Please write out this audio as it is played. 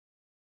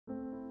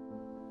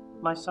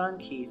My son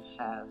Keith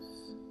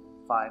has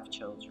 5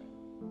 children.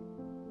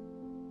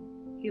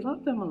 He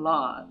loved them a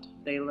lot.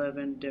 They live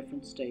in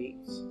different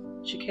states.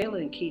 Shakayla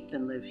and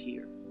Keithan live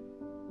here.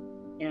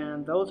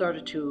 And those are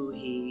the 2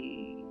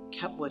 he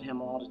kept with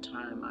him all the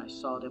time. I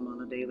saw them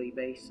on a daily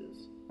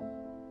basis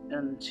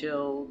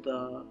until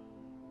the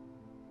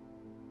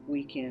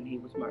weekend he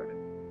was murdered.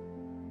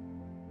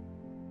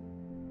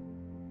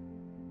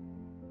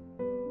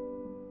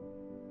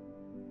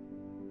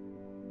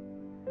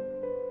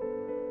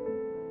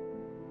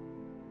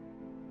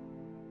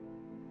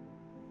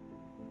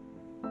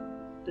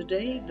 The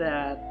day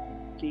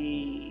that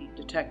the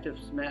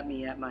detectives met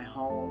me at my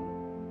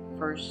home,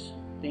 first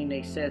thing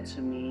they said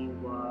to me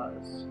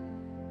was,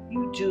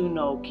 "You do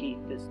know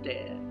Keith is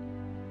dead."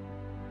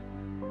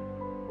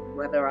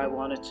 Whether I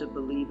wanted to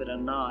believe it or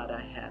not,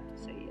 I had to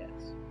say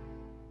yes.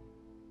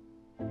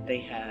 They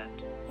had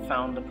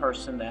found the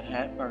person that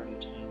had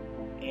murdered him,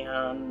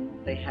 and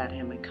they had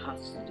him in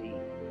custody.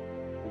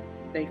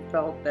 They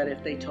felt that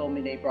if they told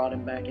me they brought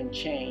him back in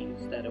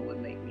chains, that it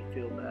would make me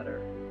feel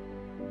better.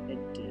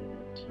 It didn't.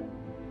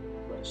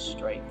 With a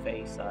straight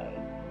face, I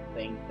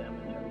thanked them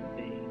and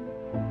everything.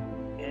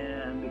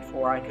 And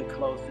before I could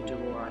close the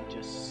door, I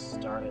just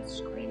started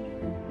screaming.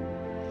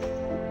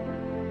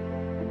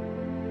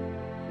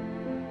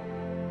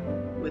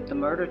 With the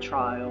murder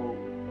trial,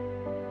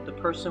 the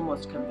person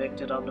was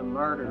convicted of the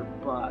murder,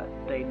 but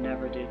they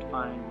never did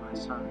find my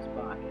son's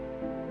body.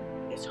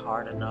 It's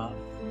hard enough,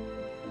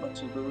 but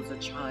to lose a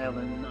child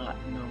and not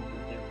know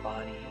where their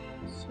body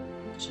is,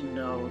 to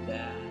know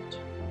that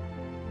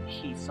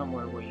he's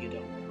somewhere where you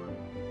don't want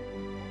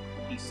him.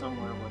 He's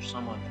somewhere where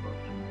someone threw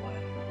him away.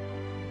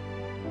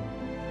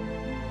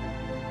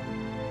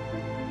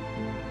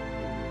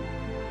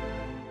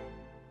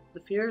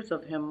 The fears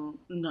of him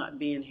not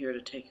being here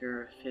to take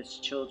care of his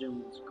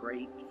children was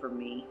great for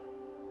me.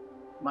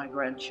 My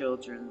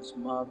grandchildren's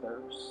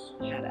mothers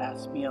had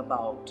asked me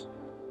about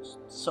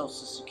Social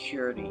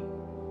Security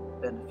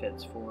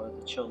benefits for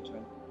the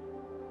children.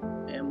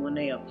 And when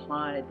they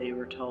applied, they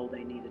were told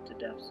they needed the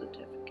death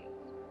certificate.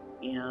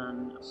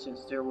 And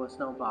since there was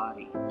no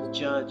body, the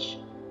judge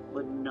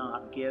would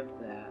not give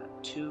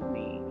that to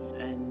me,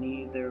 and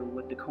neither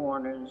would the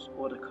coroners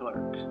or the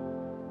clerk.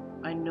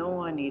 I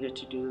know I needed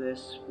to do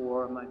this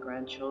for my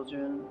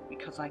grandchildren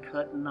because I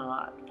could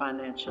not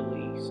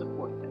financially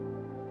support them.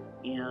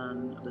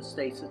 And the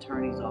state's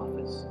attorney's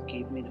office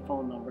gave me the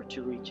phone number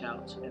to reach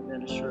out to the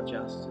Administrative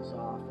Justice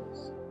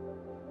office.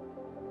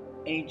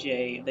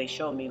 AJ, they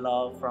showed me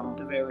love from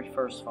the very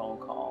first phone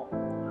call.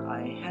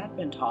 I had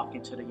been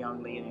talking to the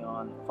young lady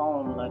on the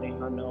phone, letting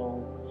her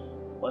know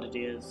what it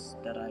is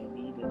that I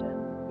needed,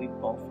 and we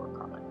both were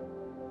crying.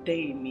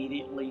 They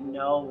immediately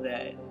know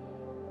that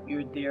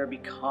you're there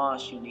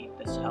because you need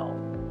this help.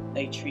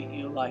 They treat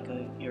you like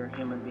you're a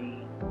human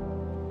being.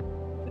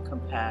 The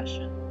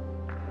compassion,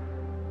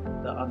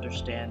 the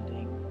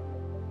understanding,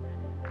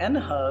 and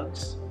the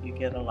hugs. You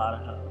get a lot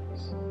of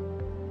hugs.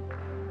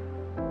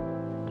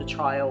 The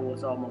trial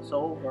was almost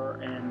over,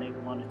 and they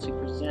wanted to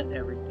present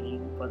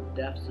everything for the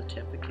death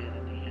certificate,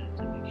 and they had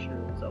to make sure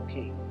it was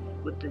okay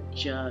with the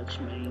judge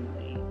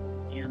mainly,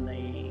 and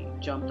they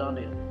jumped on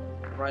it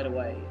right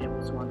away. It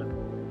was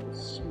wonderful. It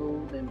was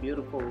smooth and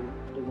beautiful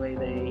the way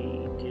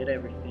they did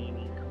everything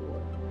in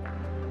court.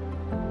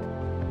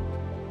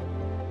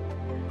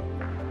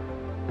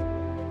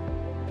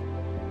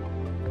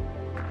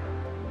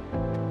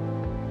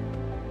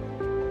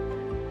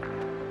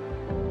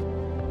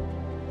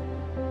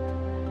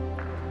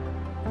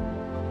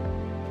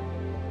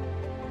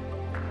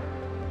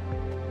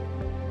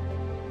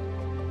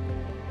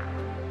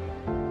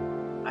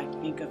 I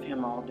think of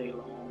him all day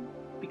long,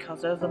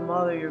 because as a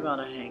mother you're going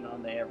to hang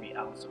on to every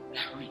ounce of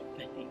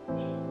everything.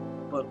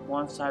 But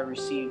once I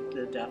received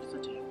the death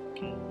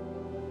certificate,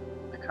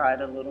 I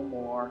cried a little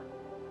more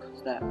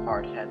because that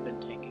part had been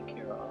taken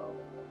care of.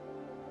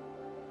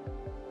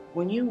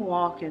 When you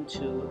walk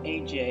into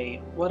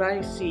AJ, what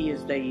I see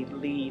is they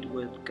lead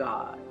with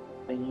God,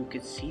 and you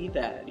can see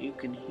that, you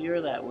can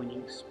hear that when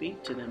you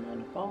speak to them on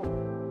the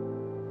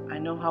phone. I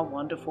know how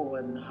wonderful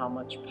and how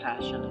much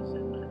passion is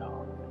in that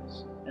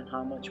office, and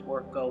how much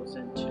work goes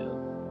into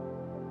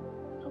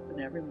helping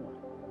everyone.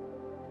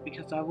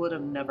 Because I would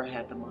have never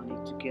had the money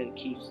to get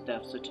Keith's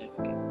death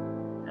certificate.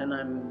 And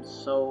I'm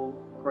so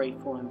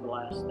grateful and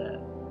blessed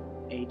that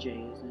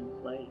AJ is in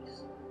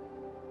place.